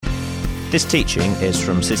This teaching is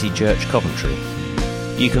from City Church Coventry.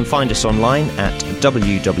 You can find us online at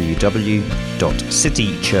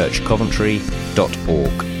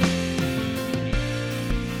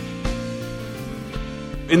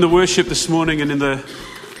www.citychurchcoventry.org. In the worship this morning and in the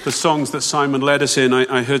songs that Simon led us in,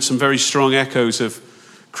 I heard some very strong echoes of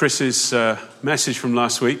Chris's message from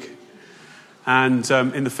last week. And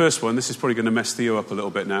in the first one, this is probably going to mess Theo up a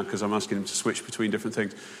little bit now because I'm asking him to switch between different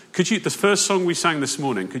things. Could you, the first song we sang this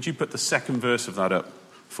morning, could you put the second verse of that up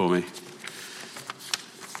for me?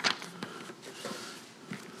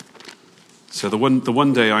 So the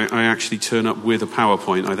one day I actually turn up with a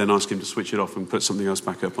PowerPoint, I then ask him to switch it off and put something else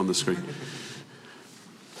back up on the screen.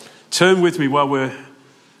 Turn with me while we're...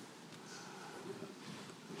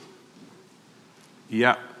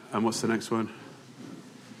 Yeah, and what's the next one?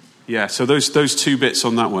 Yeah, so those two bits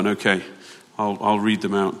on that one, okay. I'll read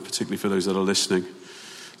them out, particularly for those that are listening.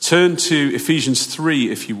 Turn to Ephesians 3,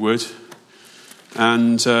 if you would.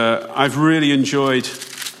 And I've really enjoyed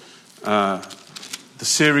the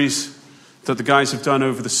series that the guys have done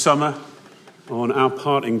over the summer on our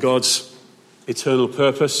part in God's eternal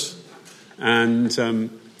purpose. And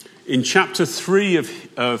in chapter 3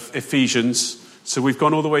 of Ephesians, so we've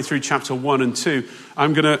gone all the way through chapter 1 and 2.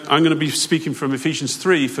 I'm going to be speaking from Ephesians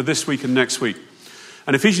 3 for this week and next week.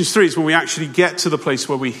 And Ephesians 3 is when we actually get to the place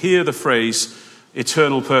where we hear the phrase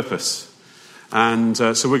eternal purpose. And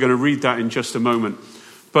so we're going to read that in just a moment.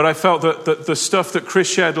 But I felt that the stuff that Chris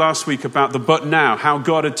shared last week about the but now, how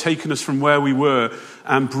God had taken us from where we were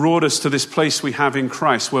and brought us to this place we have in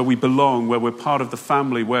Christ, where we belong, where we're part of the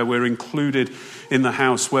family, where we're included in the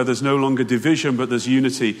house, where there's no longer division but there's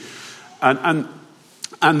unity.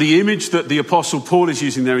 And the image that the Apostle Paul is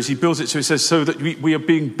using there is he builds it so he says, so that we are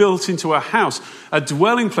being built into a house, a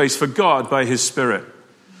dwelling place for God by his Spirit.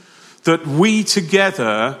 That we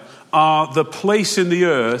together are the place in the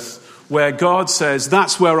earth where God says,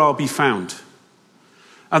 that's where I'll be found.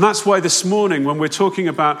 And that's why this morning, when we're talking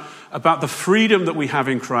about the freedom that we have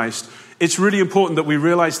in Christ, it's really important that we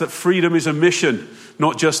realize that freedom is a mission,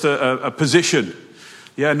 not just a position.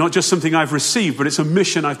 Yeah, not just something I've received, but it's a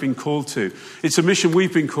mission I've been called to. It's a mission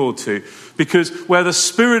we've been called to. Because where the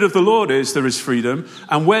Spirit of the Lord is, there is freedom.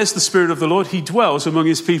 And where's the Spirit of the Lord? He dwells among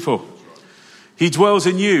his people. He dwells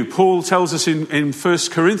in you. Paul tells us in 1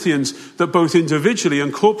 Corinthians that both individually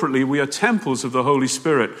and corporately we are temples of the Holy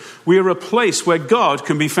Spirit. We are a place where God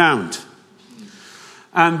can be found.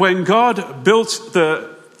 And when God built the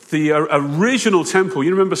original temple,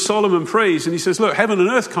 you remember Solomon prays and he says, look, heaven and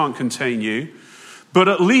earth can't contain you. But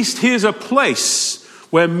at least here's a place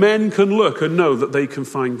where men can look and know that they can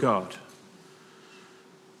find God.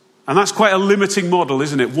 And that's quite a limiting model,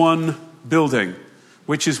 isn't it? One building.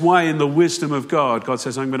 Which is why in the wisdom of God, God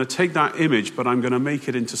says, I'm going to take that image, but I'm going to make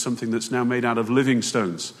it into something that's now made out of living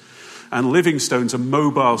stones. And living stones are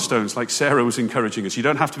mobile stones, like Sarah was encouraging us. You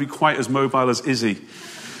don't have to be quite as mobile as Izzy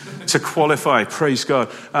to qualify, praise God.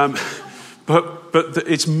 But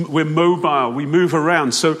we're mobile, we move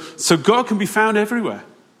around. So God can be found everywhere.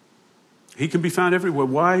 He can be found everywhere.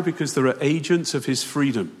 Why? Because there are agents of his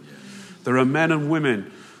freedom. There are men and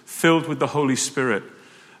women filled with the Holy Spirit.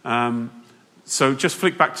 So just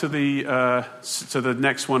flick back to the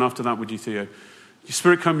next one after that, would you, Theo? Your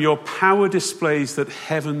Spirit come, your power displays that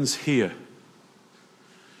heaven's here.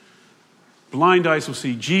 Blind eyes will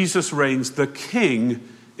see. Jesus reigns. The King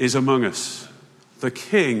is among us. The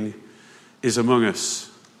King is among us.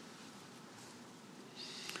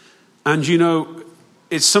 And you know,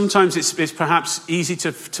 it's perhaps easy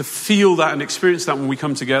to feel that and experience that when we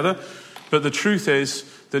come together. But the truth is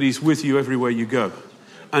that he's with you everywhere you go.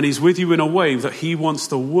 And he's with you in a way that he wants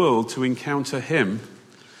the world to encounter him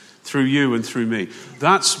through you and through me.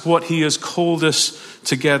 That's what he has called us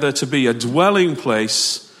together to be, a dwelling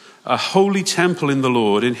place, a holy temple in the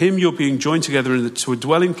Lord. In him you're being joined together into a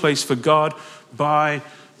dwelling place for God by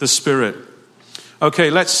the Spirit. Okay,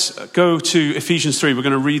 let's go to Ephesians 3. We're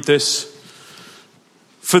going to read this.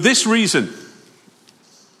 For this reason,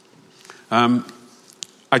 I'd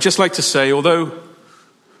just like to say, although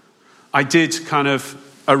I did kind of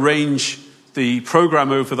arrange the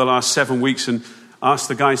program over the last 7 weeks and ask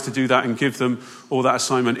the guys to do that and give them all that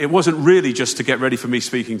assignment, it wasn't really just to get ready for me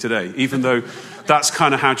speaking today, even though that's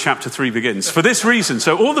kind of how chapter 3 begins. For this reason.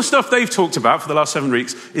 So all the stuff they've talked about for the last 7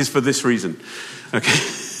 weeks is for this reason. Okay.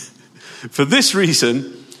 For this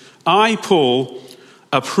reason, I, Paul,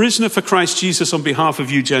 a prisoner for Christ Jesus on behalf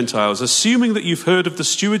of you Gentiles, assuming that you've heard of the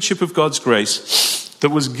stewardship of God's grace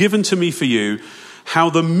that was given to me for you,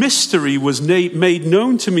 how the mystery was made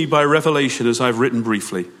known to me by revelation, as I've written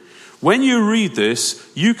briefly. When you read this,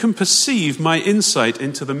 you can perceive my insight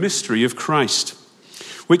into the mystery of Christ,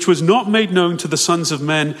 which was not made known to the sons of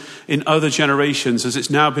men in other generations, as it's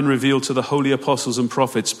now been revealed to the holy apostles and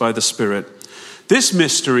prophets by the Spirit. This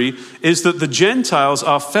mystery is that the Gentiles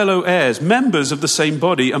are fellow heirs, members of the same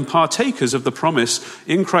body, and partakers of the promise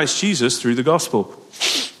in Christ Jesus through the gospel.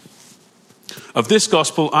 Of this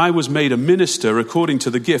gospel I was made a minister according to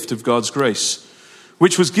the gift of God's grace,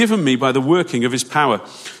 which was given me by the working of his power.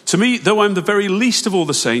 To me, though I'm the very least of all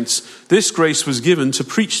the saints, this grace was given to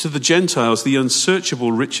preach to the Gentiles the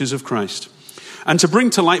unsearchable riches of Christ, and to bring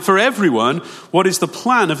to light for everyone what is the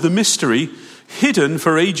plan of the mystery hidden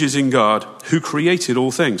for ages in God, who created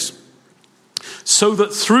all things, so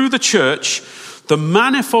that through the church the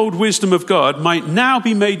manifold wisdom of God might now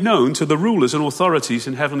be made known to the rulers and authorities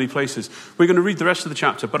in heavenly places. We're going to read the rest of the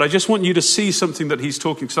chapter, but I just want you to see something that he's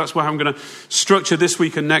talking, so that's why I'm going to structure this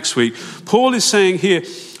week and next week. Paul is saying here,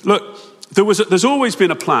 look, there's always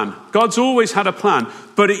been a plan. God's always had a plan,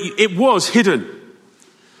 but it was hidden.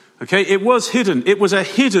 Okay, it was hidden. It was a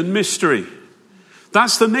hidden mystery.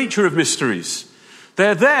 That's the nature of mysteries.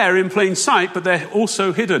 They're there in plain sight, but they're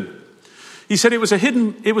also hidden. He said it was a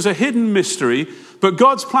hidden mystery, but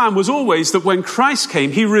God's plan was always that when Christ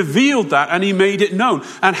came, he revealed that and he made it known.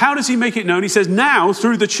 And how does he make it known? He says now,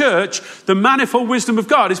 through the church, the manifold wisdom of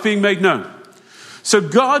God is being made known. So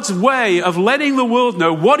God's way of letting the world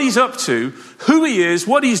know what he's up to, who he is,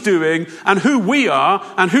 what he's doing, and who we are,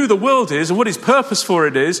 and who the world is, and what his purpose for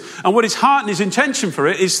it is, and what his heart and his intention for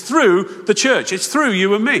it is through the church. It's through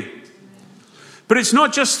you and me. But it's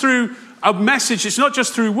not just through a message, it's not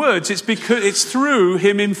just through words, it's through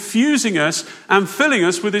him infusing us and filling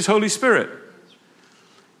us with his Holy Spirit.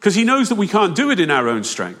 Because he knows that we can't do it in our own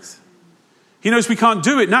strength. He knows we can't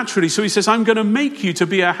do it naturally, so he says, I'm going to make you to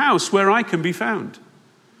be a house where I can be found.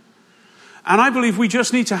 And I believe we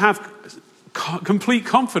just need to have complete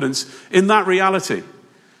confidence in that reality.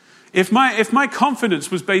 If my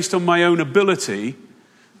confidence was based on my own ability,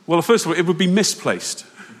 well, first of all, it would be misplaced.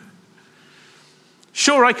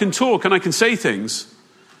 Sure, I can talk and I can say things,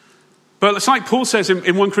 but it's like Paul says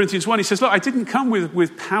in 1 Corinthians 1, he says, look, I didn't come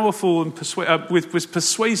with powerful and with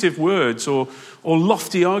persuasive words or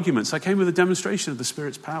lofty arguments. I came with a demonstration of the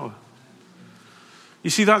Spirit's power.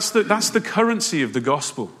 You see, that's the currency of the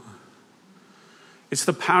gospel. It's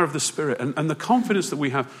the power of the Spirit and the confidence that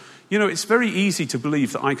we have. You know, it's very easy to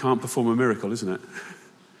believe that I can't perform a miracle, isn't it?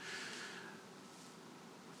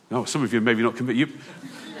 Oh, some of you maybe not convinced.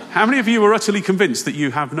 How many of you are utterly convinced that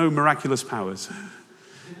you have no miraculous powers?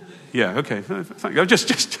 Yeah, okay. Thank you.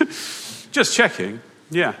 Just checking.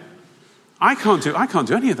 Yeah. I can't do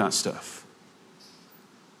any of that stuff.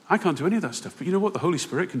 I can't do any of that stuff. But you know what? The Holy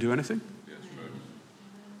Spirit can do anything.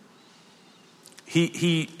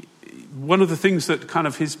 He one of the things that kind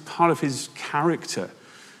of part of his character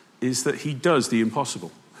is that he does the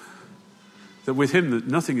impossible. That with him that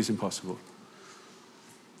nothing is impossible.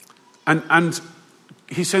 And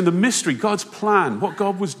he's saying the mystery, God's plan, what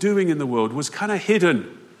God was doing in the world was kind of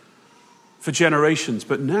hidden for generations,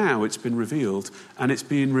 but now it's been revealed, and it's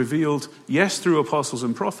being revealed, yes, through apostles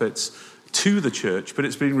and prophets to the church, but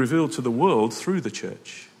it's being revealed to the world through the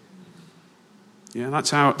church. Yeah,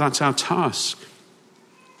 that's our task.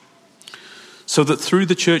 So that through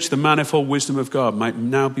the church, the manifold wisdom of God might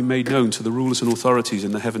now be made known to the rulers and authorities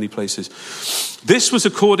in the heavenly places. This was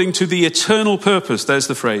according to the eternal purpose, there's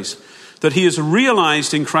the phrase, that he has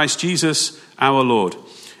realized in Christ Jesus our Lord,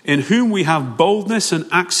 in whom we have boldness and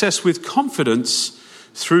access with confidence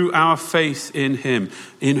through our faith in him.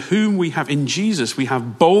 In Jesus, we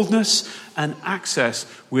have boldness and access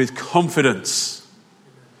with confidence.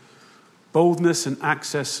 Boldness and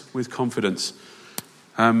access with confidence.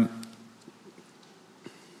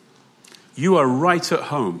 You are right at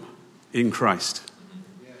home in Christ.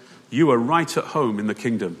 You are right at home in the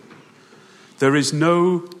kingdom. There is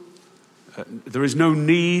no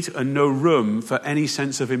need and no room for any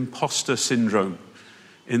sense of imposter syndrome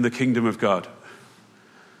in the kingdom of God.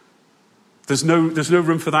 There's no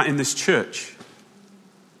room for that in this church.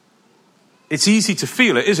 It's easy to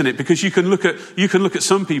feel it, isn't it? Because you can look at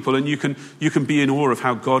some people and you can be in awe of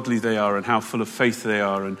how godly they are and how full of faith they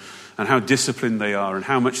are and how disciplined they are and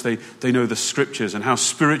how much they know the scriptures and how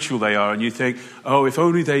spiritual they are. And you think, oh, if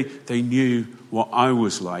only they knew what I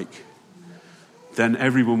was like, then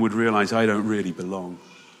everyone would realize I don't really belong.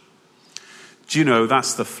 Do you know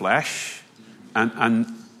that's the flesh? And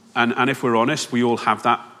if we're honest, we all have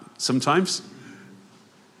that sometimes.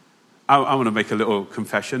 I want to make a little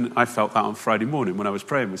confession. I felt that on Friday morning when I was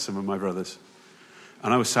praying with some of my brothers.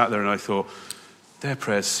 And I was sat there and I thought, their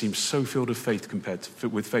prayers seem so filled with faith compared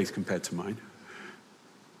to mine.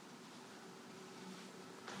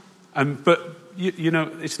 But you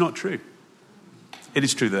know, it's not true. It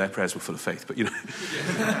is true that their prayers were full of faith, but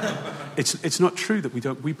it's not true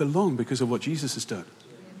that we belong because of what Jesus has done.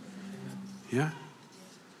 Yeah?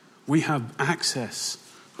 We have access.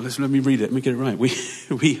 Well, let me read it. Let me get it right.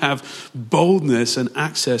 We have boldness and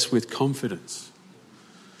access with confidence.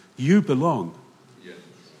 You belong.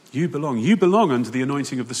 You belong. You belong under the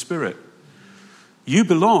anointing of the Spirit. You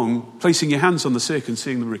belong placing your hands on the sick and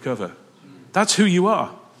seeing them recover. That's who you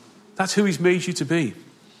are. That's who he's made you to be.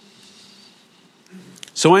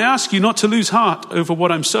 So I ask you not to lose heart over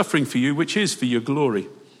what I'm suffering for you, which is for your glory.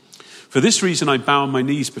 For this reason I bow on my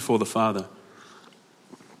knees before the Father,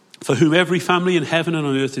 for whom every family in heaven and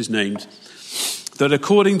on earth is named, that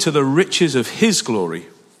according to the riches of his glory,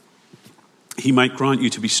 he might grant you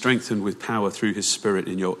to be strengthened with power through his Spirit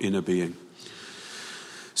in your inner being,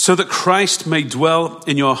 so that Christ may dwell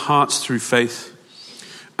in your hearts through faith,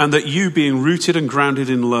 and that you, being rooted and grounded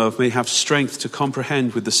in love, may have strength to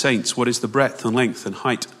comprehend with the saints what is the breadth and length and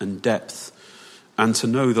height and depth, and to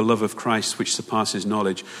know the love of Christ which surpasses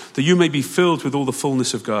knowledge, that you may be filled with all the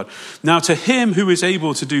fullness of God. Now to him who is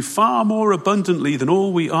able to do far more abundantly than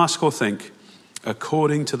all we ask or think,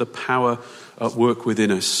 according to the power at work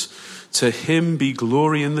within us, to him be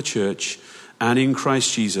glory in the church and in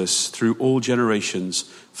Christ Jesus through all generations,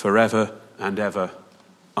 forever and ever.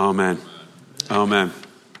 Amen. Amen.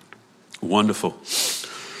 Wonderful.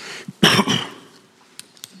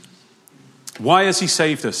 Why has he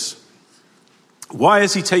saved us? Why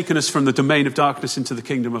has he taken us from the domain of darkness into the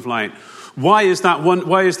kingdom of light? Why is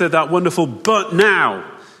there that wonderful but now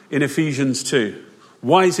in Ephesians 2?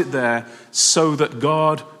 Why is it there? So that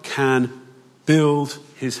God can build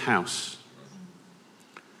his house.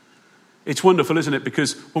 It's wonderful, isn't it?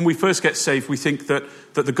 Because when we first get saved, we think that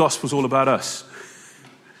the gospel's all about us.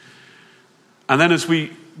 And then as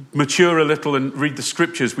we mature a little and read the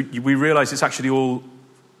scriptures, we realize it's actually all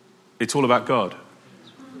about God.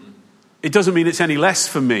 It doesn't mean it's any less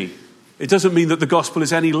for me. It doesn't mean that the gospel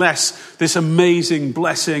is any less this amazing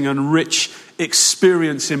blessing and rich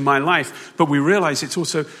experience in my life. But we realize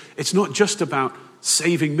it's not just about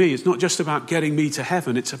saving me. It's not just about getting me to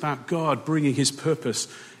heaven. It's about God bringing his purpose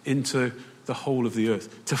into the whole of the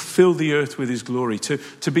earth, to fill the earth with his glory,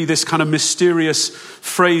 to be this kind of mysterious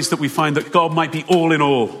phrase that we find that God might be all in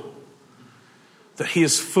all, that he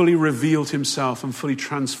has fully revealed himself and fully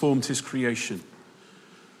transformed his creation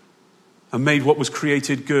and made what was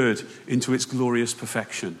created good into its glorious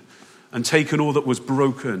perfection, and taken all that was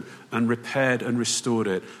broken and repaired and restored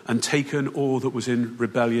it, and taken all that was in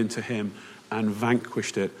rebellion to him and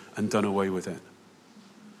vanquished it and done away with it.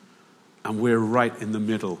 And we're right in the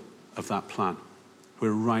middle of that plan.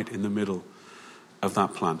 We're right in the middle of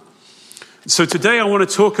that plan. So today I want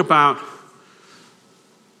to talk about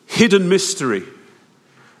hidden mystery.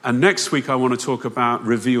 And next week I want to talk about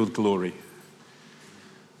revealed glory.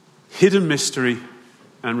 Hidden mystery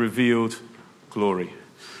and revealed glory.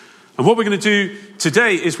 And what we're going to do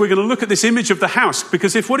today is we're going to look at this image of the house,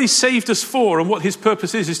 because if what he saved us for and what his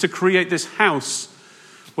purpose is to create this house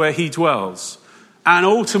where he dwells, and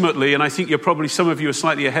ultimately, and I think some of you are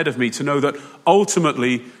slightly ahead of me to know that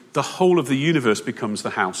ultimately the whole of the universe becomes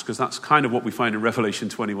the house, because that's kind of what we find in Revelation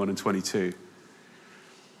 21 and 22.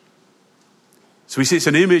 So we see it's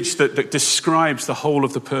an image that describes the whole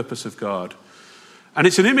of the purpose of God. And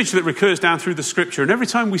it's an image that recurs down through the scripture. And every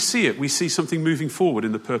time we see it, we see something moving forward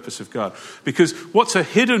in the purpose of God. Because what's a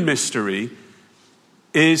hidden mystery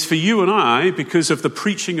is for you and I, because of the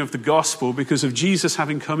preaching of the gospel, because of Jesus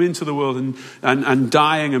having come into the world and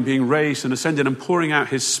dying and being raised and ascended and pouring out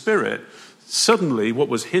his Spirit, suddenly what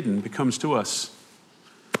was hidden becomes to us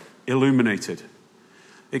illuminated.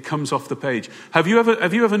 It comes off the page. Have you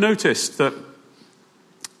ever noticed that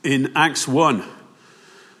in Acts 1,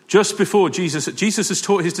 just before Jesus has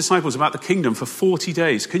taught his disciples about the kingdom for 40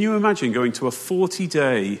 days. Can you imagine going to a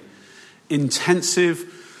 40-day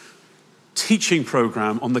intensive teaching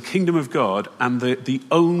program on the kingdom of God, and the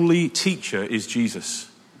only teacher is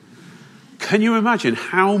Jesus? Can you imagine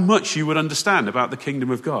how much you would understand about the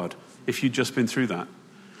kingdom of God if you'd just been through that?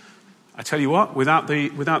 I tell you what, without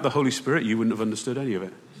the Holy Spirit, you wouldn't have understood any of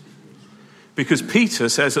it. Because Peter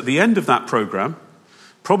says at the end of that program,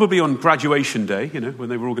 probably on graduation day, when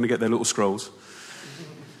they were all going to get their little scrolls,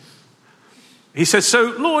 he says,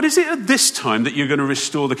 "So, Lord, is it at this time that you're going to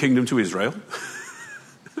restore the kingdom to Israel?"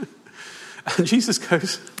 And Jesus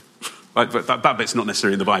goes, but that bit's not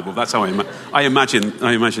necessarily in the Bible. That's how I imagine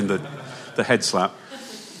the head slap.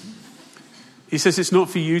 He says, "It's not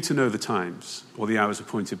for you to know the times or the hours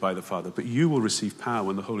appointed by the Father, but you will receive power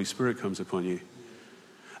when the Holy Spirit comes upon you.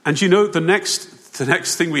 And you know, the next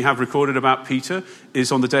thing we have recorded about Peter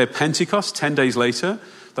is on the day of Pentecost, 10 days later,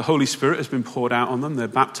 the Holy Spirit has been poured out on them. They're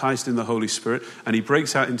baptized in the Holy Spirit. And he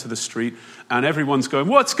breaks out into the street and everyone's going,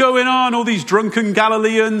 what's going on? All these drunken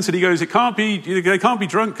Galileans. And he goes, they can't be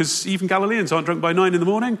drunk because even Galileans aren't drunk by 9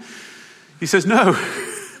 a.m. He says, no.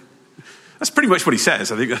 That's pretty much what he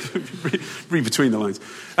says, I think. Read between the lines.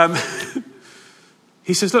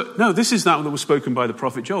 He says, look, no, this is that was spoken by the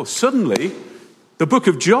prophet Joel. Suddenly, the book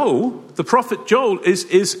of Joel, the prophet Joel,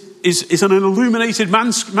 is an illuminated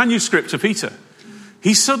manuscript to Peter.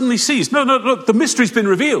 He suddenly sees, no, look, the mystery's been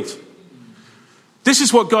revealed. This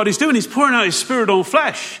is what God is doing. He's pouring out his Spirit on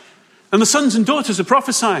flesh. And the sons and daughters are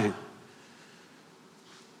prophesying.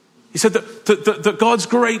 He said that God's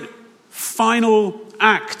great final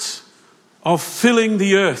act of filling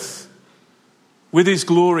the earth with his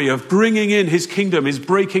glory, of bringing in his kingdom, is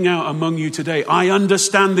breaking out among you today. I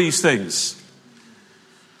understand these things.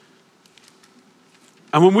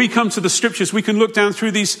 And when we come to the scriptures, we can look down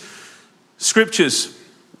through these scriptures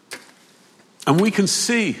and we can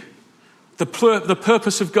see the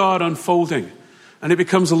purpose of God unfolding, and it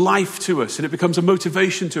becomes a life to us and it becomes a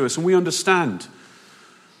motivation to us, and we understand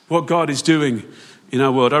what God is doing in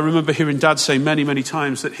our world. I remember hearing Dad say many, many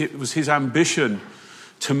times that it was his ambition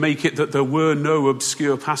to make it that there were no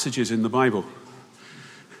obscure passages in the Bible.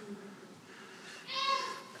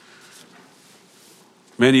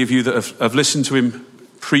 Many of you that have listened to him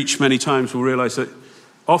preach many times will realize that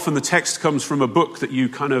often the text comes from a book that you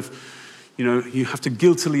kind of, you have to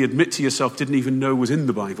guiltily admit to yourself didn't even know was in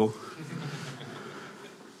the Bible.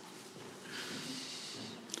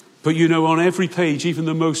 But on every page, even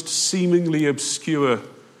the most seemingly obscure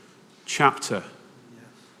chapter,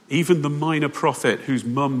 even the minor prophet whose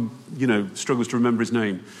mum, struggles to remember his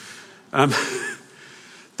name,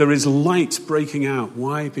 there is light breaking out.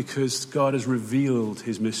 Why? Because God has revealed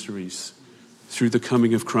his mysteries through the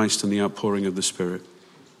coming of Christ and the outpouring of the Spirit.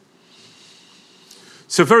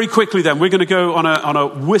 So very quickly then, we're going to go on a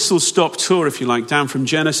whistle-stop tour, if you like, down from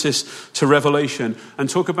Genesis to Revelation and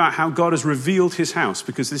talk about how God has revealed his house,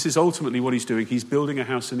 because this is ultimately what he's doing. He's building a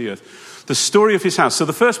house in the earth. The story of his house. So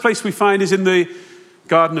the first place we find is in the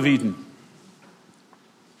Garden of Eden.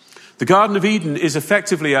 The Garden of Eden is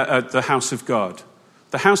effectively the house of God.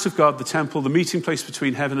 The house of God, the temple, the meeting place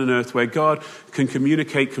between heaven and earth, where God can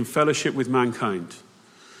communicate, can fellowship with mankind.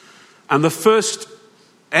 And the first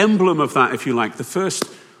emblem of that, if you like, the first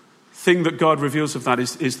thing that God reveals of that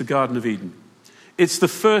is the Garden of Eden. It's the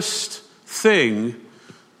first thing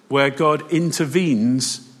where God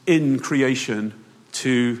intervenes in creation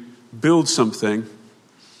to build something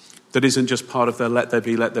that isn't just part of their let there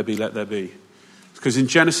be, let there be, let there be. Because in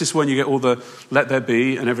Genesis 1 you get all the let there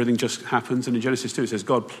be and everything just happens. And in Genesis 2 it says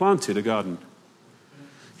God planted a garden.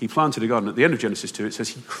 He planted a garden. At the end of Genesis 2 it says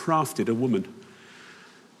he crafted a woman.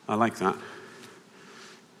 I like that.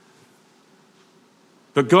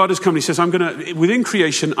 But God has come and he says, within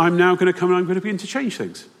creation, I'm now going to come and I'm going to begin to change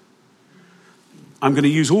things. I'm going to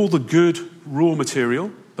use all the good raw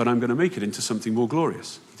material, but I'm going to make it into something more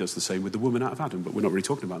glorious. He does the same with the woman out of Adam, but we're not really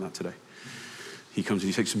talking about that today. He comes and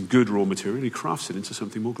he takes some good raw material, he crafts it into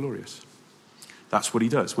something more glorious. That's what he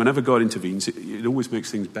does. Whenever God intervenes, it always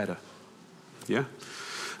makes things better. Yeah?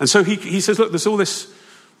 And so he says, look, there's all this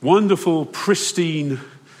wonderful, pristine,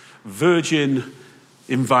 virgin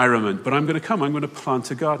environment, but I'm going to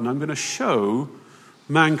plant a garden. I'm going to show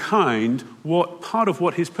mankind what part of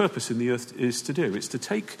what his purpose in the earth is to do. It's to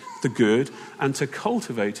take the good and to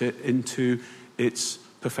cultivate it into its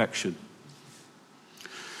perfection.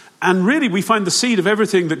 And really we find the seed of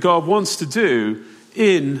everything that God wants to do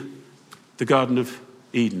in the Garden of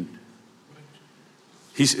Eden.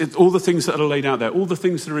 All the things that are laid out there, all the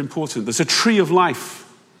things that are important. There's a tree of life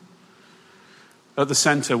at the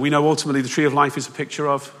center. We know ultimately the tree of life is a picture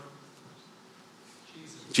of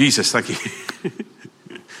Jesus, thank you.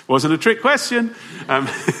 Wasn't a trick question. And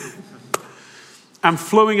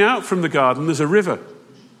flowing out from the garden, there's a river.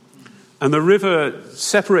 And the river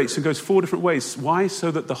separates and goes 4 different ways. Why?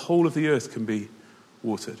 So that the whole of the earth can be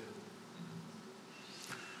watered.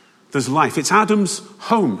 There's life. It's Adam's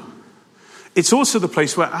home. It's also the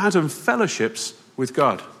place where Adam fellowships with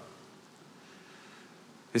God.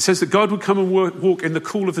 It says that God would come and walk in the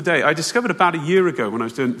cool of the day. I discovered about a year ago when I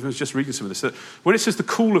was just reading some of this, that when it says the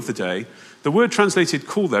cool of the day, the word translated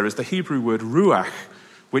cool there is the Hebrew word ruach,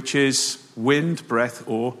 which is wind, breath,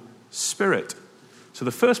 or spirit. So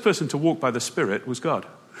the first person to walk by the Spirit was God.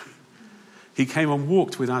 He came and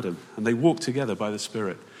walked with Adam, and they walked together by the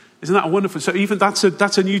Spirit. Isn't that wonderful? So even that's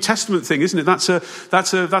a New Testament thing, isn't it? That's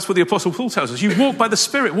what the Apostle Paul tells us. You walk by the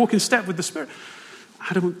Spirit, walk in step with the Spirit.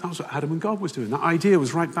 That was what Adam and God was doing. That idea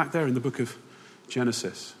was right back there in the book of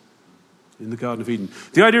Genesis, in the Garden of Eden.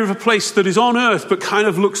 The idea of a place that is on earth but kind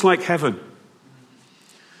of looks like heaven.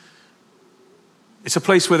 It's a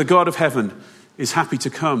place where the God of heaven is happy to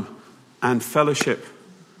come and fellowship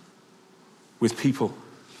with people.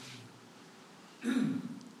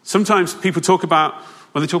 Sometimes people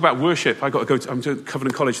when they talk about worship, I'm going to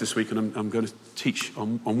Covenant College this week and I'm going to teach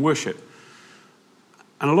on worship.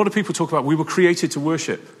 And a lot of people talk about we were created to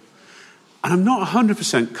worship. And I'm not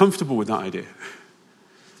 100% comfortable with that idea.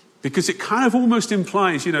 Because it kind of almost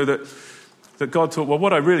implies, that God thought, well,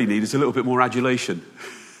 what I really need is a little bit more adulation.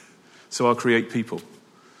 So I'll create people.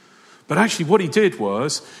 But actually what he did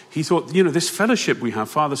was, he thought, this fellowship we have,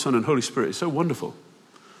 Father, Son, and Holy Spirit, is so wonderful.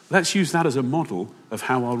 Let's use that as a model of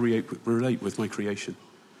how I'll relate with my creation.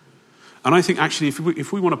 And I think actually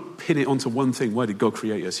if we want to pin it onto one thing, why did God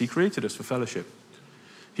create us? He created us for fellowship.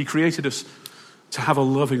 He created us to have a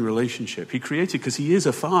loving relationship. He created because he is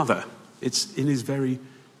a father. It's in his very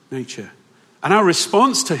nature. And our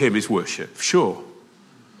response to him is worship, sure.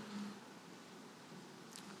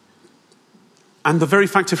 And the very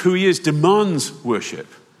fact of who he is demands worship.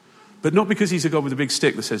 But not because he's a God with a big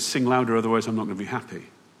stick that says, sing louder, otherwise I'm not going to be happy.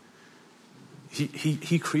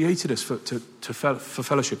 He created us for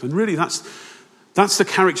fellowship. And really that's the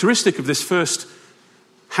characteristic of this first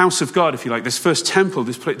house of God, if you like, this first temple.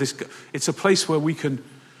 It's a place where we can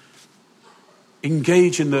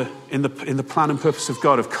engage in the plan and purpose of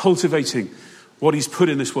God, of cultivating what he's put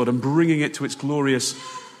in this world and bringing it to its glorious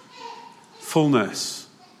fullness,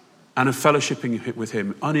 and of fellowshipping with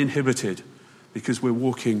him uninhibited because we're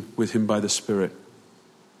walking with him by the Spirit.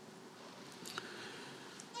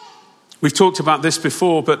 We've talked about this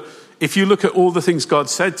before, but if you look at all the things God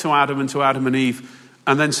said to Adam and Eve,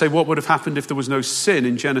 and then say what would have happened if there was no sin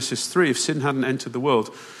in Genesis 3, if sin hadn't entered the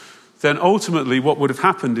world, then ultimately what would have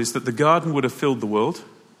happened is that the garden would have filled the world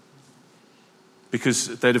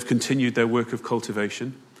because they'd have continued their work of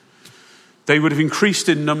cultivation. They would have increased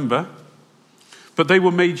in number, but they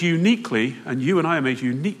were made uniquely, and you and I are made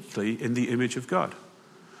uniquely in the image of God.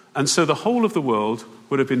 And so the whole of the world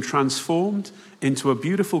would have been transformed into a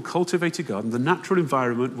beautiful cultivated garden. The natural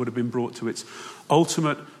environment would have been brought to its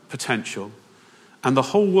ultimate potential. And the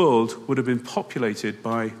whole world would have been populated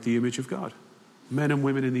by the image of God. Men and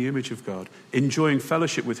women in the image of God, enjoying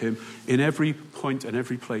fellowship with him in every point and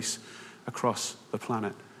every place across the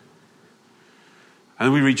planet. And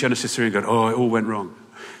then we read Genesis 3 and go, it all went wrong.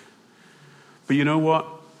 But you know what?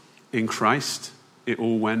 In Christ, it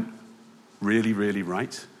all went really, really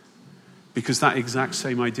right. Because that exact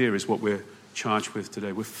same idea is what we're charged with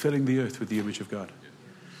today. We're filling the earth with the image of God.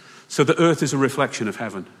 So the earth is a reflection of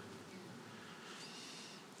heaven.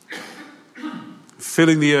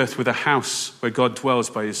 Filling the earth with a house where God dwells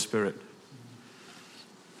by his Spirit.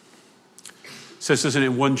 It says, doesn't it,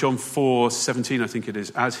 in 1 John 4:17, I think it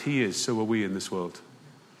is, as he is, so are we in this world.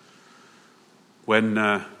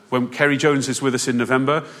 When Kerry Jones is with us in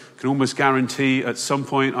November, I can almost guarantee at some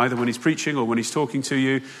point, either when he's preaching or when he's talking to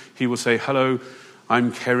you, he will say, hello,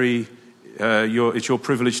 I'm Kerry, it's your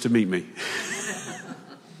privilege to meet me.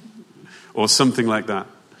 Or something like that.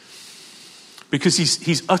 Because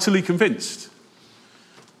he's utterly convinced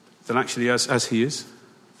that actually as he is,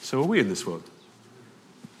 so are we in this world.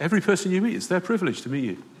 Every person you meet, it's their privilege to meet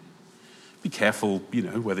you. Be careful,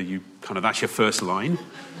 whether that's your first line.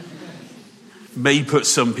 May put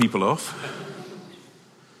some people off.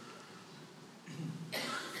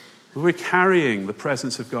 But we're carrying the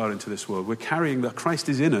presence of God into this world. We're carrying that Christ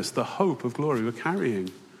is in us, the hope of glory. We're carrying.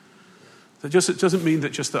 It doesn't mean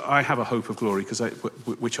that just that I have a hope of glory,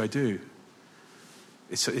 which I do.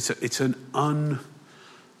 It's an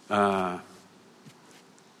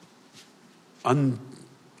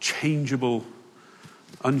unchangeable,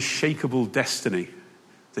 unshakable destiny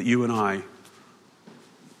that you and I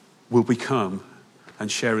will become and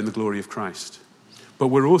share in the glory of Christ. But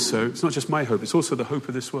it's not just my hope, it's also the hope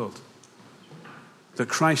of this world. That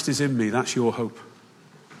Christ is in me, that's your hope.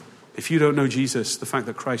 If you don't know Jesus, the fact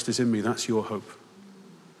that Christ is in me, that's your hope.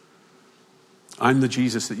 I'm the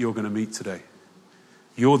Jesus that you're going to meet today.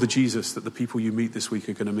 You're the Jesus that the people you meet this week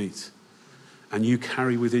are going to meet. And you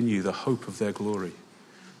carry within you the hope of their glory,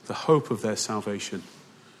 the hope of their salvation.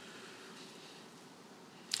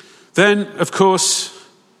 Then, of course,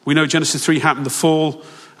 we know Genesis 3 happened, the fall.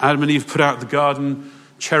 Adam and Eve put out the garden.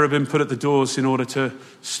 Cherubim put at the doors in order to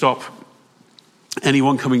stop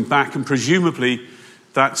anyone coming back. And presumably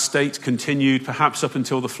that state continued perhaps up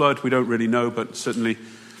until the flood. We don't really know, but certainly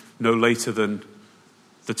no later than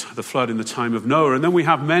the flood in the time of Noah. And then we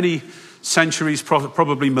have many centuries,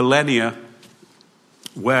 probably millennia,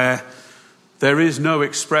 where there is no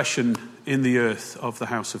expression in the earth of the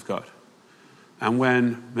house of God. And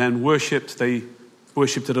when men worshipped, they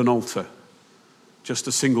worshipped at an altar, just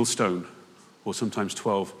a single stone, or sometimes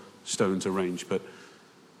 12 stones arranged. But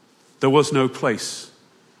there was no place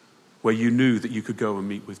where you knew that you could go and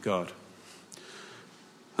meet with God.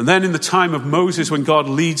 And then in the time of Moses, when God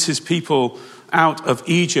leads his people out of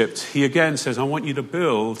Egypt, he again says, I want you to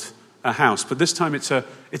build a house. But this time it's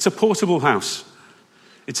a portable house.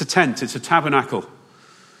 It's a tent. It's a tabernacle.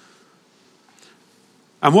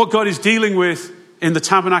 And what God is dealing with in the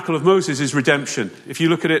tabernacle of Moses is redemption. If you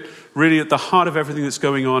look at it really at the heart of everything that's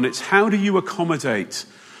going on, it's how do you accommodate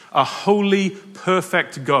a holy,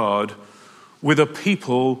 perfect God with a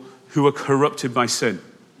people who are corrupted by sin?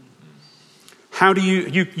 How do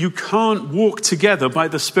you can't walk together by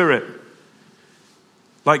the Spirit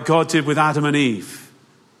like God did with Adam and Eve,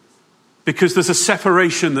 because there's a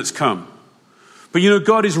separation that's come. But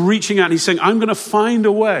God is reaching out and he's saying, I'm going to find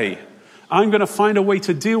a way. I'm going to find a way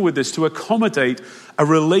to deal with this, to accommodate a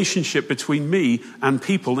relationship between me and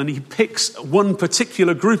people. And he picks one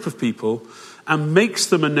particular group of people and makes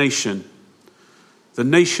them a nation, the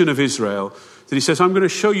nation of Israel. That he says, I'm going to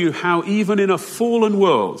show you how even in a fallen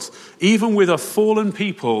world, even with a fallen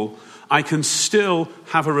people, I can still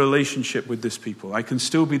have a relationship with this people. I can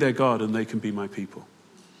still be their God and they can be my people.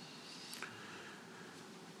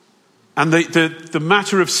 And the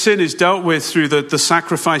matter of sin is dealt with through the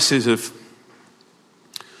sacrifices of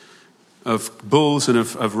bulls and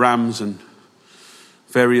of rams and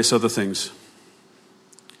various other things.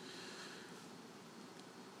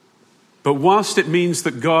 But whilst it means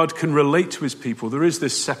that God can relate to his people, there is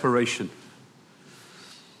this separation.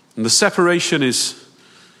 And the separation is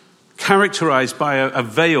characterized by a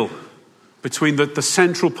veil between the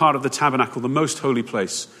central part of the tabernacle, the most holy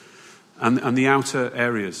place, and the outer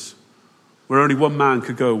areas, where only one man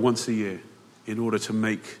could go once a year in order to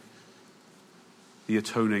make the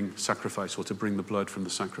atoning sacrifice, or to bring the blood from the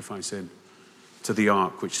sacrifice in to the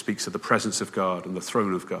ark, which speaks of the presence of God and the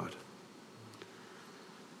throne of God.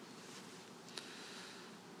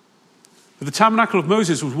 But the tabernacle of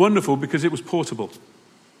Moses was wonderful because it was portable.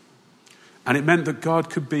 And it meant that God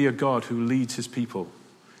could be a God who leads his people.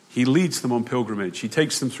 He leads them on pilgrimage. He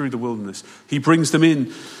takes them through the wilderness. He brings them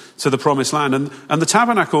in to the promised land. And the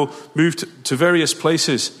tabernacle moved to various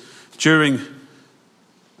places during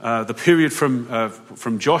the period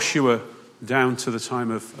from Joshua down to the time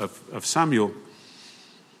of Samuel.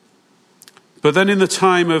 But then in the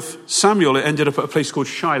time of Samuel, it ended up at a place called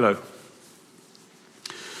Shiloh.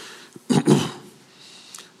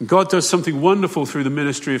 God does something wonderful through the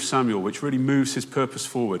ministry of Samuel, which really moves his purpose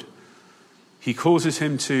forward. He causes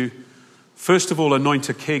him to, first of all, anoint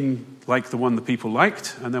a king like the one the people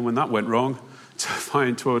liked, and then when that went wrong,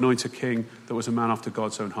 to anoint a king that was a man after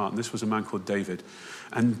God's own heart. And this was a man called David.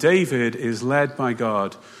 And David is led by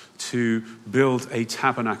God to build a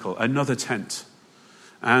tabernacle, another tent.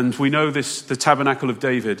 And we know this, the tabernacle of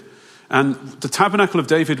David. And the tabernacle of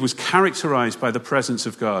David was characterized by the presence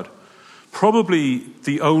of God. Probably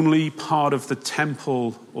the only part of the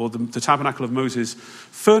temple or the tabernacle of Moses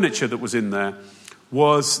furniture that was in there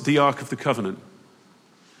was the Ark of the Covenant.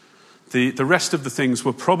 The rest of the things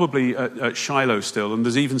were probably at Shiloh still, and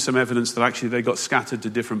there's even some evidence that actually they got scattered to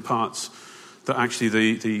different parts, that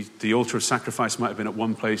actually the altar of sacrifice might have been at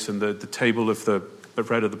one place and the table of the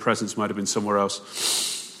bread of the presence might have been somewhere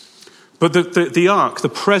else. But the ark, the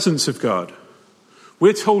presence of God,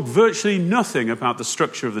 we're told virtually nothing about the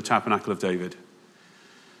structure of the tabernacle of David.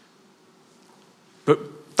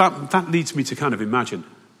 But that leads me to kind of imagine.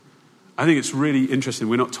 I think it's really interesting.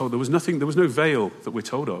 We're not told. There was no veil that we're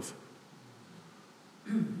told of.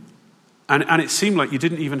 And it seemed like you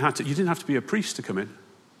didn't have to be a priest to come in.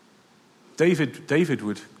 David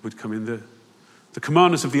would come in. The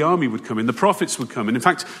commanders of the army would come in. The prophets would come in. In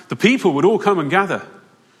fact, the people would all come and gather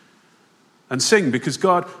and sing, because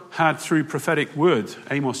God had, through prophetic word,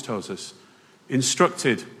 Amos tells us,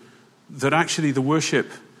 instructed that actually the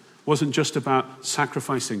worship wasn't just about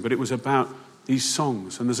sacrificing, but it was about these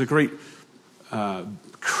songs. And there's a great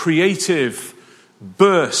creative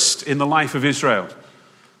burst in the life of Israel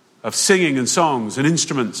of singing and songs and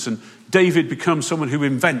instruments. And David becomes someone who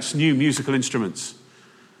invents new musical instruments.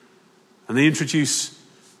 And they introduce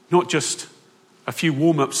not just a few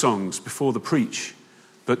warm-up songs before the preach,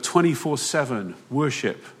 but 24/7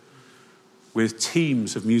 worship with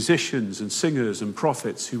teams of musicians and singers and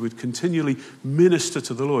prophets who would continually minister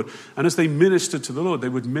to the Lord. And as they ministered to the Lord, they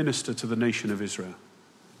would minister to the nation of Israel.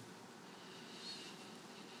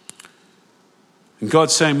 And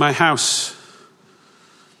God's saying, my house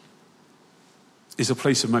is a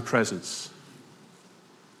place of my presence.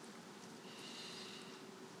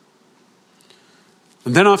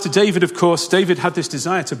 And then after David, of course, David had this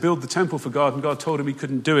desire to build the temple for God, and God told him he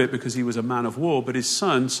couldn't do it because he was a man of war. But his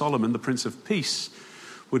son, Solomon, the Prince of Peace,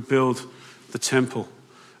 would build the temple.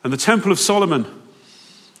 And the Temple of Solomon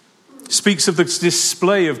speaks of the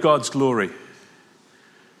display of God's glory.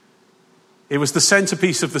 It was the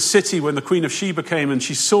centerpiece of the city when the Queen of Sheba came and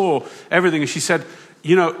she saw everything. And she said,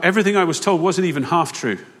 everything I was told wasn't even half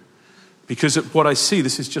true. Because of what I see,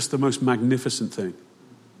 this is just the most magnificent thing.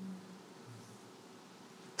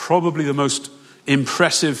 Probably the most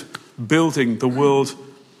impressive building the world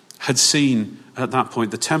had seen at that point.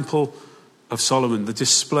 The Temple of Solomon, the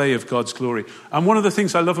display of God's glory. And one of the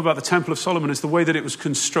things I love about the Temple of Solomon is the way that it was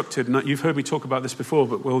constructed. And you've heard me talk about this before,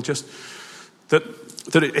 but we'll just...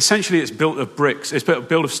 Essentially it's built of bricks. It's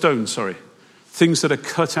built of stones, things that are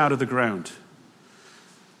cut out of the ground.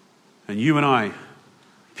 And you and I,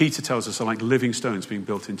 Peter tells us, are like living stones being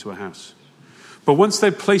built into a house. But once they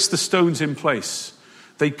placed the stones in place,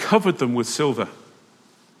 they covered them with silver.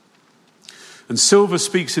 And silver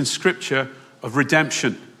speaks in Scripture of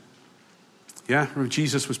redemption. Yeah,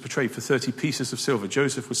 Jesus was betrayed for 30 pieces of silver.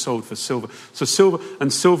 Joseph was sold for silver. So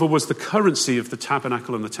silver was the currency of the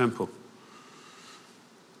tabernacle and the temple.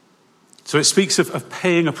 So it speaks of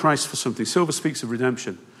paying a price for something. Silver speaks of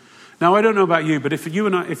redemption. Now, I don't know about you, but if you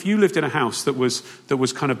lived in a house that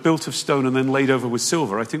was kind of built of stone and then laid over with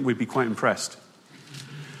silver, I think we'd be quite impressed.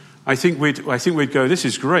 I think we'd go, this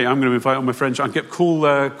is great. I'm going to invite all my friends. I'll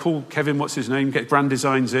call Kevin, what's his name, get Brand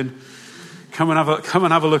Designs in. Come and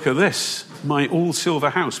have a look at this, my all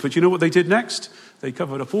silver house. But you know what they did next? They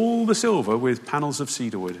covered up all the silver with panels of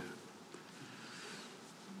cedar wood.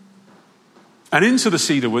 And into the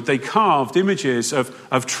cedar wood, they carved images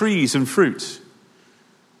of trees and fruits.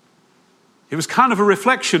 It was kind of a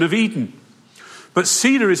reflection of Eden. But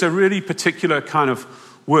cedar is a really particular kind of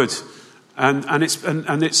wood. And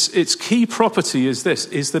its key property is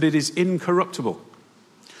that it is incorruptible.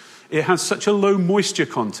 It has such a low moisture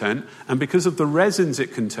content, and because of the resins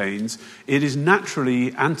it contains, it is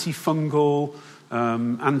naturally antifungal,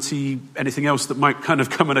 anti-anything else that might kind of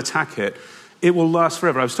come and attack it. It will last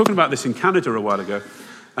forever. I was talking about this in Canada a while ago,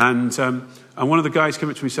 and one of the guys came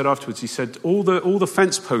up to me and said afterwards, he said, all the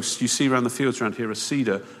fence posts you see around the fields around here are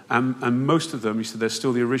cedar, and most of them, he said, they're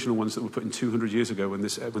still the original ones that were put in 200 years ago when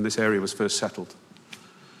this area was first settled.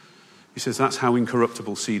 He says that's how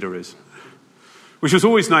incorruptible cedar is. Which was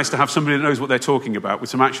always nice to have somebody that knows what they're talking about with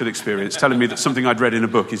some actual experience telling me that something I'd read in a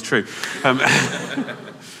book is true.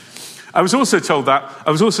 I was also told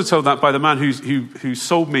that by the man who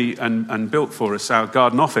sold me and built for us our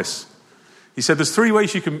garden office. He said there's three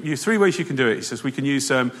ways you can do it. He says we can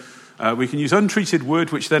use untreated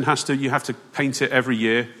wood, which then you have to paint it every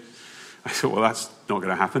year. I thought, well, that's not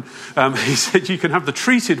going to happen. He said you can have the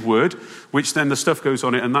treated wood, which then the stuff goes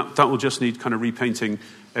on it, and that will just need kind of repainting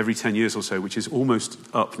every 10 years or so, which is almost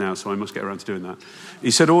up now, so I must get around to doing that.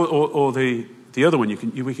 He said, or the other one,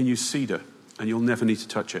 we can use cedar, and you'll never need to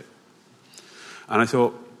touch it. And I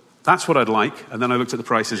thought, that's what I'd like. And then I looked at the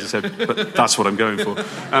prices and said, but that's what I'm going for.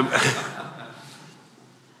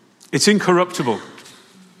 It's incorruptible.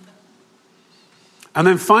 And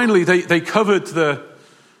then finally, they covered the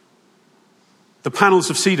panels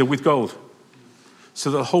of cedar with gold. So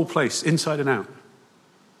the whole place, inside and out,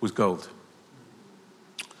 was gold.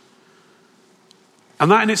 And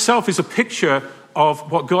that in itself is a picture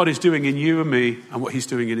of what God is doing in you and me and what he's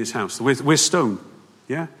doing in his house. We're stone,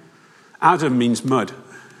 yeah? Adam means mud,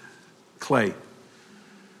 clay.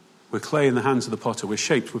 We're clay in the hands of the potter. We're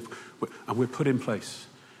shaped, and we're put in place.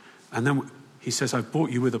 And then he says, I've bought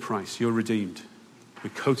you with a price. You're redeemed. We're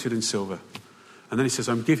coated in silver. And then he says,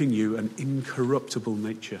 I'm giving you an incorruptible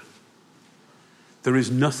nature. There is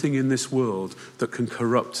nothing in this world that can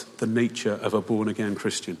corrupt the nature of a born-again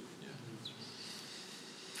Christian.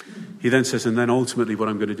 He then says, and then ultimately what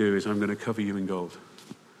I'm going to do is I'm going to cover you in gold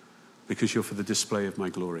because you're for the display of my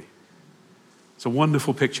glory. It's a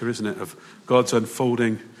wonderful picture, isn't it, of God's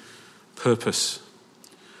unfolding purpose.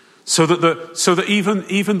 So that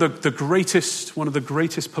even the greatest, one of the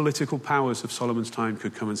greatest political powers of Solomon's time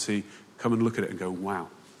could come and look at it and go, wow.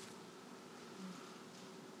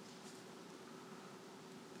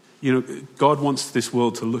 You know, God wants this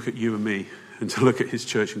world to look at you and me and to look at his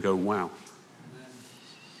church and go, wow.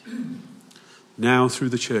 Now through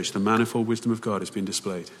the church, the manifold wisdom of God has been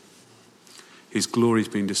displayed. His glory is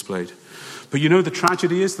being displayed. But you know the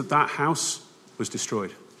tragedy is that house was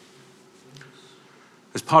destroyed.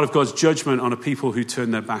 As part of God's judgment on a people who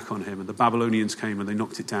turned their back on him. And the Babylonians came and they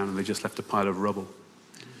knocked it down and they just left a pile of rubble.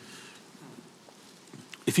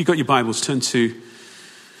 If you've got your Bibles, turn to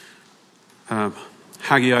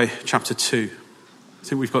Haggai chapter 2. I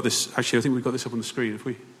think we've got this up on the screen. If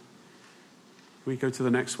we go to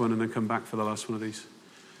the next one and then come back for the last one of these.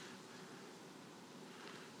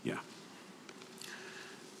 Yeah.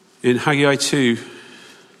 In Haggai 2,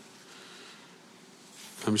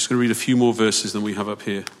 I'm just going to read a few more verses than we have up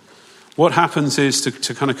here. What happens is,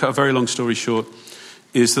 to kind of cut a very long story short,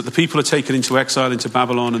 is that the people are taken into exile into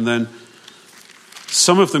Babylon, and then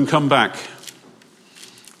some of them come back,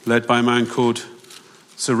 led by a man called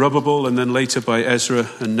Zerubbabel, and then later by Ezra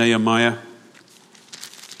and Nehemiah.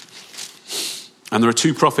 And there are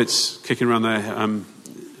two prophets kicking around there,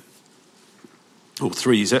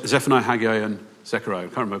 three, Zephaniah, Haggai, and Zechariah. I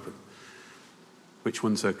can't remember which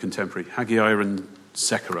ones are contemporary. Haggai and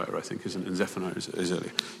Zechariah, I think, isn't it? And Zephaniah is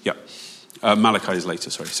earlier. Yeah. Malachi is later,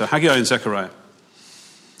 sorry. So Haggai and Zechariah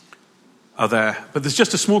are there. But there's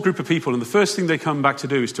just a small group of people, and the first thing they come back to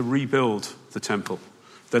do is to rebuild the temple.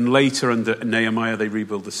 Then later under Nehemiah, they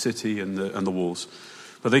rebuild the city and the walls.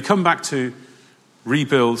 But they come back to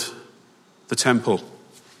rebuild the temple.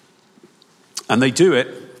 And they do it.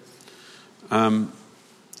 And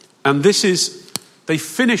they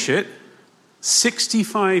finish it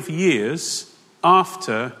 65 years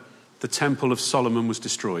after the Temple of Solomon was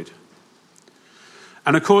destroyed.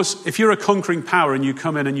 And of course, if you're a conquering power and you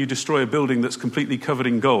come in and you destroy a building that's completely covered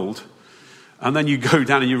in gold, and then you go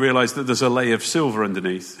down and you realize that there's a layer of silver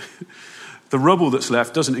underneath, the rubble that's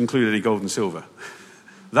left doesn't include any gold and silver.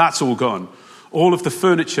 That's all gone. All of the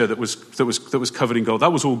furniture that was covered in gold,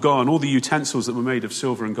 that was all gone. All the utensils that were made of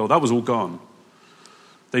silver and gold, that was all gone.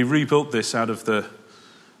 They rebuilt this out of the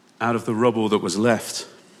rubble that was left.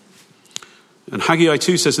 And Haggai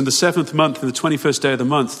 2 says, in the 7th month, in the 21st day of the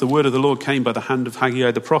month, the word of the Lord came by the hand of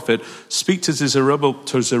Haggai the prophet. Speak to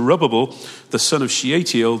Zerubbabel, the son of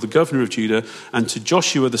Shealtiel, the governor of Judah, and to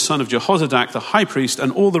Joshua, the son of Jehozadak, the high priest,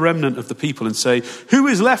 and all the remnant of the people, and say, who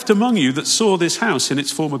is left among you that saw this house in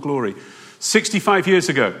its former glory? 65 years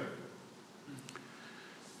ago.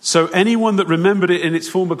 So anyone that remembered it in its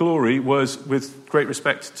former glory was, with great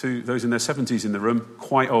respect to those in their 70s in the room,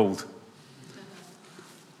 quite old.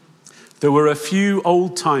 There were a few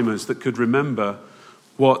old-timers that could remember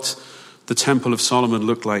what the Temple of Solomon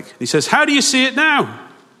looked like. He says, how do you see it now?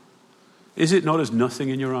 Is it not as nothing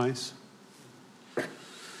in your eyes?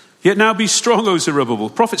 Yet now be strong, O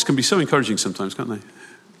Zerubbabel. Prophets can be so encouraging sometimes, can't they?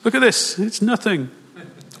 Look at this. It's nothing.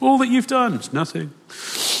 All that you've done is nothing.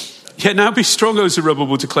 Yet now be strong, O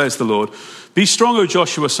Zerubbabel, declares the Lord. Be strong, O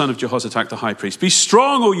Joshua, son of Jehozadak, the high priest. Be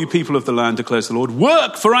strong, O you people of the land, declares the Lord.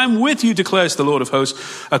 Work, for I am with you, declares the Lord of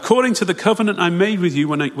hosts. According to the covenant I made with you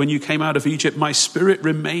when you came out of Egypt, my spirit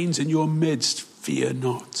remains in your midst. Fear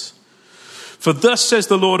not. For thus says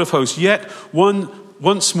the Lord of hosts, yet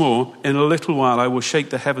once more, in a little while, I will shake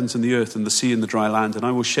the heavens and the earth and the sea and the dry land, and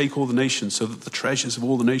I will shake all the nations so that the treasures of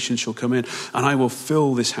all the nations shall come in, and I will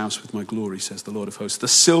fill this house with my glory, says the Lord of hosts. The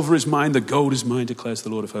silver is mine, the gold is mine, declares the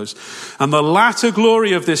Lord of hosts. And the latter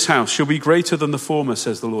glory of this house shall be greater than the former,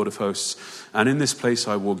 says the Lord of hosts. And in this place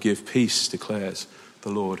I will give peace, declares the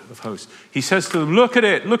Lord of hosts. He says to them, look at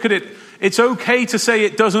it. It's okay to say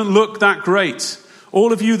it doesn't look that great.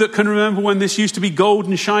 All of you that can remember when this used to be gold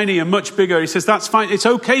and shiny and much bigger, he says, that's fine. It's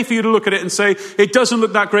okay for you to look at it and say, it doesn't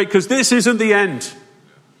look that great because this isn't the end.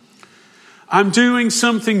 I'm doing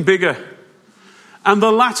something bigger. And the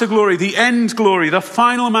latter glory, the end glory, the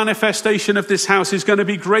final manifestation of this house is going to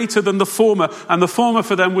be greater than the former. And the former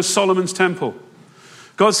for them was Solomon's temple.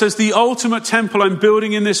 God says the ultimate temple I'm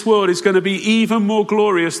building in this world is going to be even more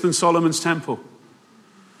glorious than Solomon's temple.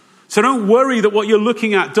 So don't worry that what you're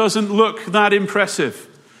looking at doesn't look that impressive.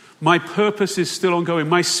 My purpose is still ongoing.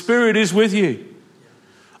 My spirit is with you.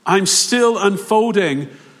 I'm still unfolding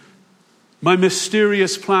my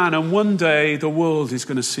mysterious plan, and one day the world is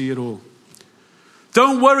going to see it all.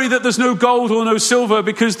 Don't worry that there's no gold or no silver,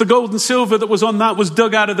 because the gold and silver that was on that was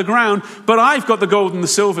dug out of the ground, but I've got the gold and the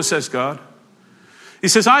silver, says God. He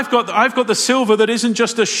says, I've got the silver that isn't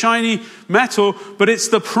just a shiny metal, but it's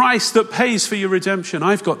the price that pays for your redemption.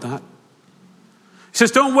 I've got that. He says,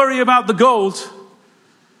 don't worry about the gold,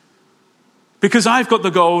 because I've got the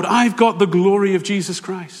gold. I've got the glory of Jesus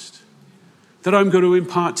Christ that I'm going to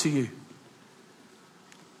impart to you.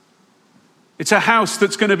 It's a house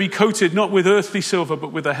that's going to be coated not with earthly silver,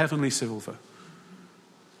 but with a heavenly silver,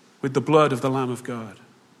 with the blood of the Lamb of God.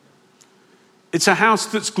 It's a house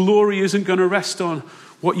that's glory isn't going to rest on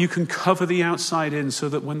what you can cover the outside in so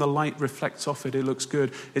that when the light reflects off it, it looks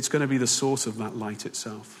good. It's going to be the source of that light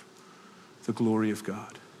itself, the glory of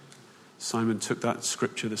God. Simon took that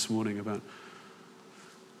scripture this morning about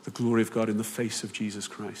the glory of God in the face of Jesus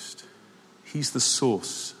Christ. He's the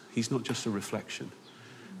source. He's not just a reflection.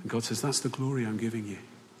 And God says, that's the glory I'm giving you.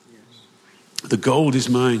 The gold is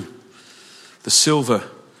mine. The silver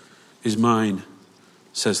is mine,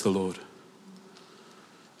 says the Lord.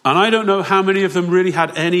 And I don't know how many of them really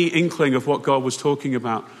had any inkling of what God was talking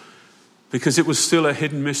about, because it was still a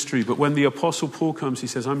hidden mystery. But when the Apostle Paul comes, he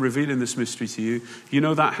says, I'm revealing this mystery to you. You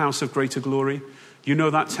know that house of greater glory? You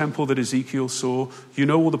know that temple that Ezekiel saw? You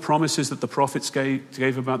know all the promises that the prophets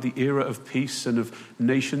gave about the era of peace and of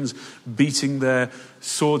nations beating their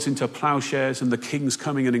swords into plowshares and the kings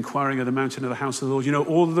coming and inquiring at the mountain of the house of the Lord? You know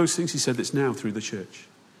all of those things? He said it's now through the church.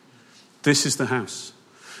 This is the house.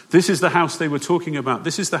 This is the house they were talking about.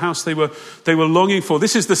 This is the house they were longing for.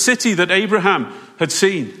 This is the city that Abraham had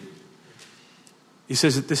seen. He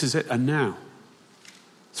says that this is it. And now,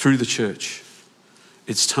 through the church,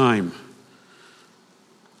 it's time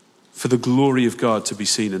for the glory of God to be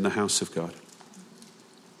seen in the house of God.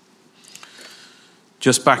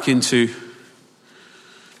 Just back into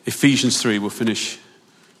Ephesians 3, we'll finish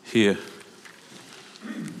here.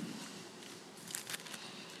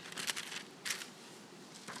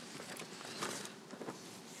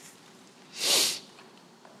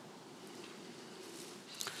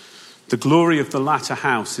 The glory of the latter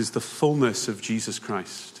house is the fullness of Jesus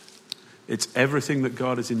Christ. It's everything that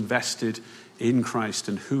God has invested in Christ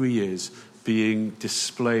and who he is being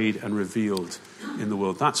displayed and revealed in the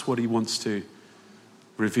world. That's what he wants to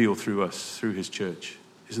reveal through us, through his church.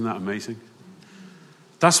 Isn't that amazing?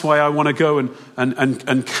 That's why I want to go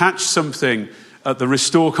and catch something at the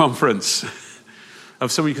Restore conference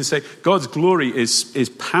of somebody who can say, God's glory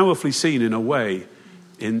is powerfully seen in a way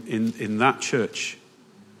in that church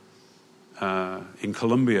in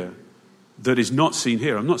Colombia that is not seen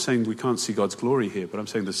here. I'm not saying we can't see God's glory here, but I'm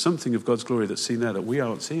saying there's something of God's glory that's seen there that we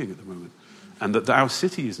aren't seeing at the moment, and that our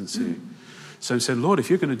city isn't seeing. So I'm saying, Lord, if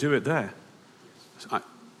you're going to do it there,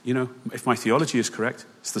 if my theology is correct,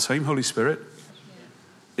 it's the same Holy Spirit,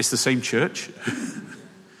 it's the same church.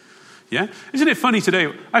 Yeah? Isn't it funny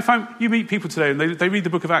today? I find you meet people today and they read the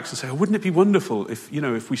book of Acts and say, oh, wouldn't it be wonderful if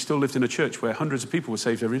we still lived in a church where hundreds of people were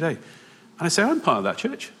saved every day? And I say, I'm part of that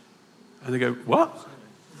church. And they go, what?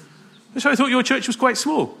 So I thought your church was quite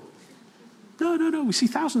small. No, we see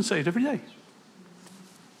thousands saved every day.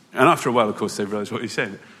 And after a while, of course, they realize what he's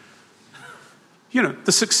saying.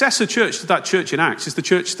 The successor church to that church in Acts is the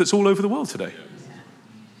church that's all over the world today.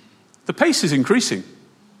 The pace is increasing.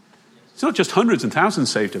 It's not just hundreds and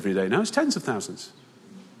thousands saved every day now, it's tens of thousands.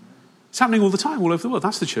 It's happening all the time, all over the world.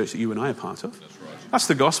 That's the church that you and I are part of. That's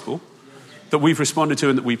the gospel that we've responded to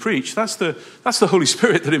and that we preach. That's the Holy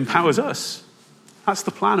Spirit that empowers us. That's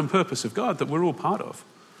the plan and purpose of God that we're all part of.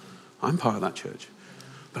 I'm part of that church.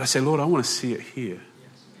 But I say, Lord, I want to see it here.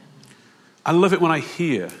 I love it when I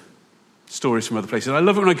hear stories from other places. I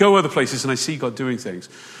love it when I go other places and I see God doing things.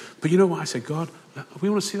 But you know what? I say, God, we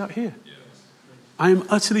want to see that here. I am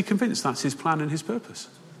utterly convinced that's his plan and his purpose.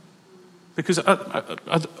 Because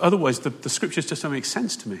otherwise the scriptures just don't make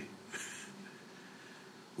sense to me.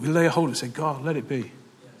 We lay a hold and say, God, let it be.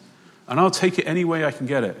 And I'll take it any way I can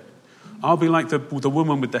get it. I'll be like the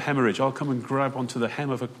woman with the hemorrhage. I'll come and grab onto the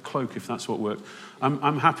hem of a cloak if that's what works.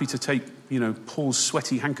 I'm happy to take, Paul's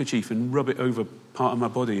sweaty handkerchief and rub it over part of my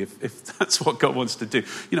body if that's what God wants to do.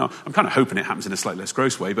 I'm kind of hoping it happens in a slightly less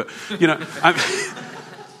gross way, but,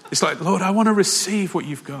 it's like, Lord, I want to receive what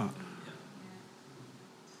you've got.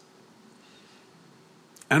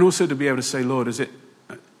 And also to be able to say, Lord, is it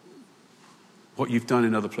what you've done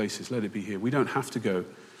in other places? Let it be here. We don't have to go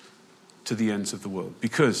to the ends of the world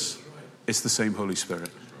because it's the same Holy Spirit.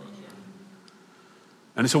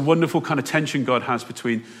 And it's a wonderful kind of tension God has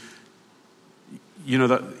between,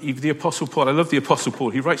 that even the Apostle Paul, I love the Apostle Paul,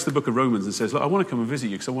 he writes the book of Romans and says, look, I want to come and visit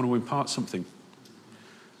you because I want to impart something.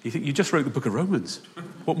 You think, you just wrote the book of Romans.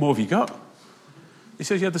 What more have you got? He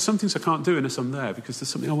says, there's some things I can't do unless I'm there because there's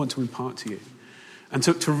something I want to impart to you. And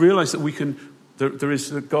to realize that we can,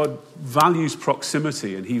 that God values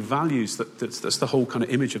proximity and he values that's the whole kind of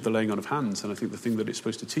image of the laying on of hands. And I think the thing that it's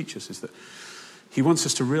supposed to teach us is that he wants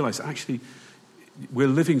us to realize that actually we're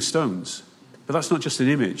living stones. But that's not just an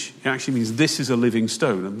image. It actually means this is a living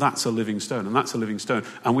stone, and that's a living stone, and that's a living stone.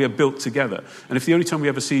 And we are built together. And if the only time we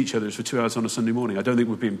ever see each other is for 2 hours on a Sunday morning, I don't think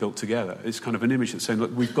we're being built together. It's kind of an image that's saying,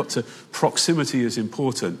 look, proximity is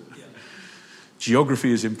important.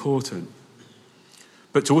 Geography is important.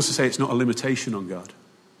 But to also say it's not a limitation on God.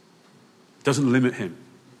 It doesn't limit him.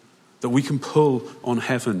 That we can pull on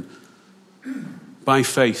heaven by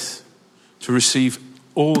faith to receive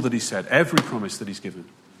all that he said, every promise that he's given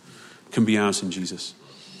can be ours in Jesus.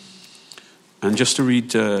 And just to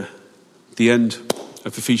read the end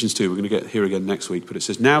of Ephesians 2, we're going to get here again next week, but it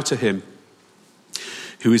says, now to him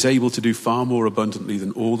who is able to do far more abundantly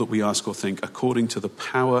than all that we ask or think, according to the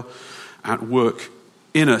power at work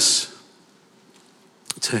in us.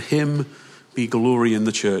 To him be glory in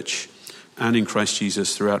the church and in Christ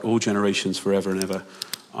Jesus throughout all generations, forever and ever.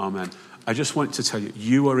 Amen. I just want to tell you,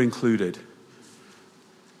 you are included.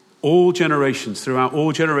 All generations, throughout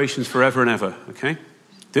all generations, forever and ever, okay?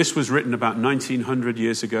 This was written about 1900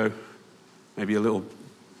 years ago, maybe a little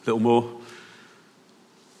more.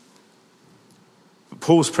 But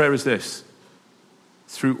Paul's prayer is this: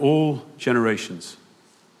 through all generations,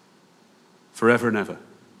 forever and ever,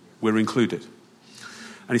 we're included.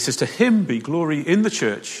 And he says, to him be glory in the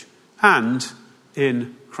church and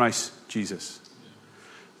in Christ Jesus.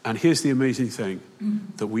 And here's the amazing thing,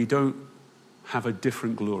 that we don't have a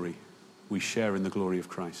different glory. We share in the glory of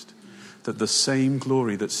Christ. That the same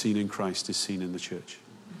glory that's seen in Christ is seen in the church.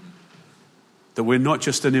 That we're not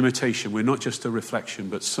just an imitation, we're not just a reflection,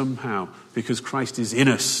 but somehow, because Christ is in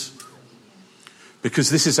us, because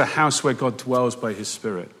this is a house where God dwells by his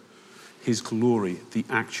Spirit, his glory, the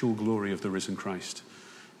actual glory of the risen Christ,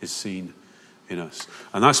 is seen in us.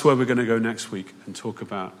 And that's where we're going to go next week and talk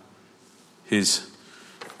about his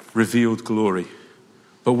revealed glory.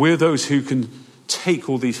 But we're those who can take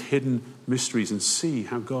all these hidden mysteries and see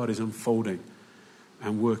how God is unfolding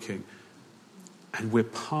and working. And we're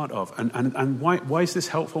part of. And why is this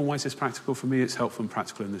helpful? Why is this practical? For me, it's helpful and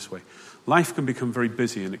practical in this way. Life can become very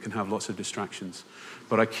busy and it can have lots of distractions.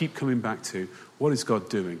 But I keep coming back to, what is God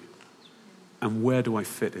doing? And where do I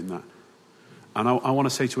fit in that? And I want to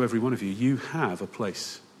say to every one of you, you have a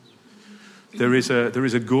place. There is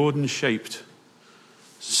a Gordon-shaped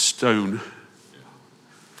stone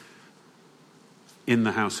in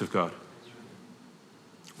the house of God.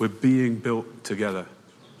 We're being built together.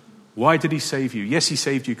 Why did he save you? Yes, he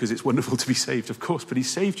saved you because it's wonderful to be saved, of course, but he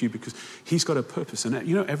saved you because he's got a purpose. And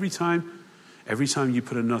you know, every time you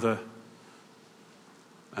put another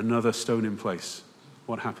stone in place,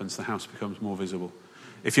 what happens? The house becomes more visible.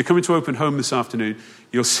 If you're coming to Open Home this afternoon,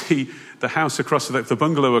 you'll see the house across, the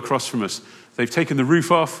bungalow across from us. They've taken the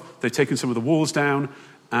roof off, they've taken some of the walls down,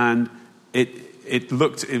 and it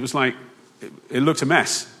looked a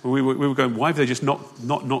mess. We were going, why have they just not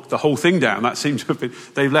knocked the whole thing down? That seemed to have been,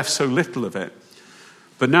 they've left so little of it.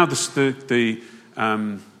 But now the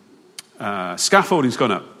scaffolding's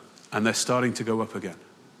gone up, and they're starting to go up again.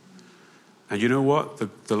 And you know what?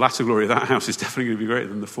 The latter glory of that house is definitely going to be greater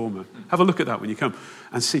than the former. Have a look at that when you come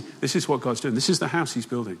and see, this is what God's doing. This is the house he's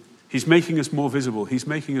building. He's making us more visible. He's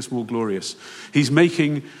making us more glorious. He's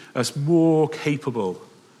making us more capable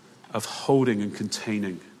of holding and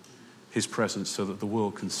containing his presence so that the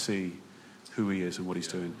world can see who he is and what he's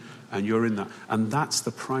doing. And you're in that. And that's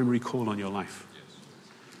the primary call on your life.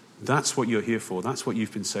 That's what you're here for. That's what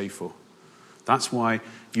you've been saved for. That's why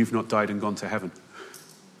you've not died and gone to heaven.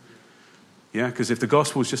 Yeah, because if the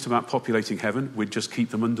gospel was just about populating heaven, we'd just keep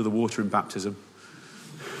them under the water in baptism.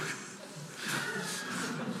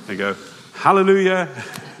 They go, hallelujah,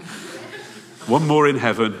 one more in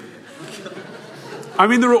heaven. I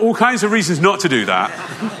mean, there are all kinds of reasons not to do that.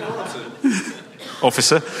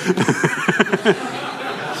 Officer.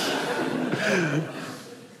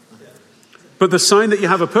 But the sign that you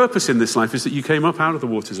have a purpose in this life is that you came up out of the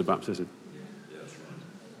waters of baptism.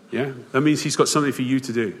 Yeah, that means he's got something for you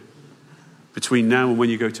to do between now and when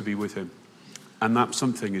you go to be with him. And that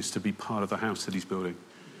something is to be part of the house that he's building.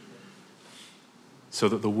 So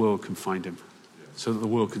that the world can find him. So that the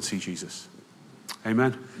world can see Jesus.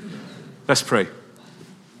 Amen? Let's pray.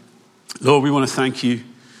 Lord, we want to thank you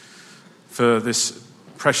for this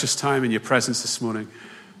precious time in your presence this morning.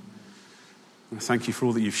 I want to thank you for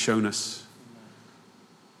all that you've shown us.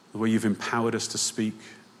 The way you've empowered us to speak.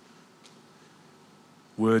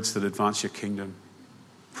 Words that advance your kingdom.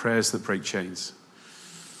 Prayers that break chains.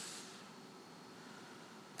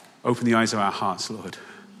 Open the eyes of our hearts, Lord.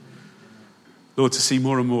 Lord, to see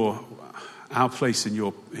more and more our place in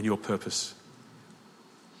your purpose.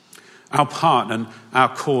 Our part and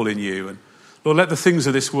our call in you. And Lord, let the things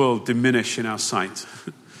of this world diminish in our sight.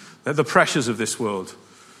 Let the pressures of this world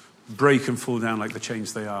break and fall down like the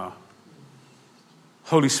chains they are.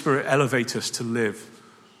 Holy Spirit, elevate us to live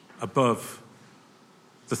above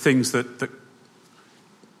the things that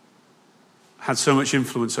had so much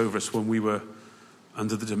influence over us when we were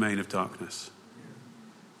under the domain of darkness,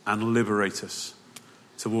 and liberate us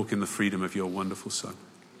to walk in the freedom of your wonderful Son.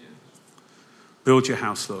 Build your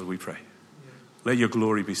house, Lord, we pray. Let your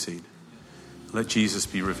glory be seen. Let Jesus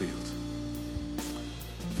be revealed.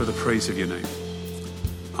 For the praise of your name.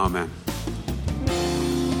 Amen.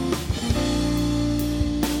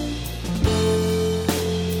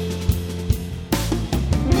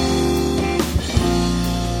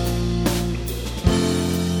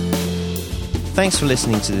 Thanks for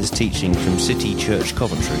listening to this teaching from City Church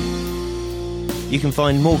Coventry. You can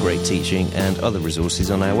find more great teaching and other resources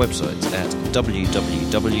on our website at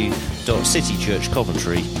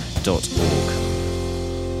www.citychurchcoventry.org.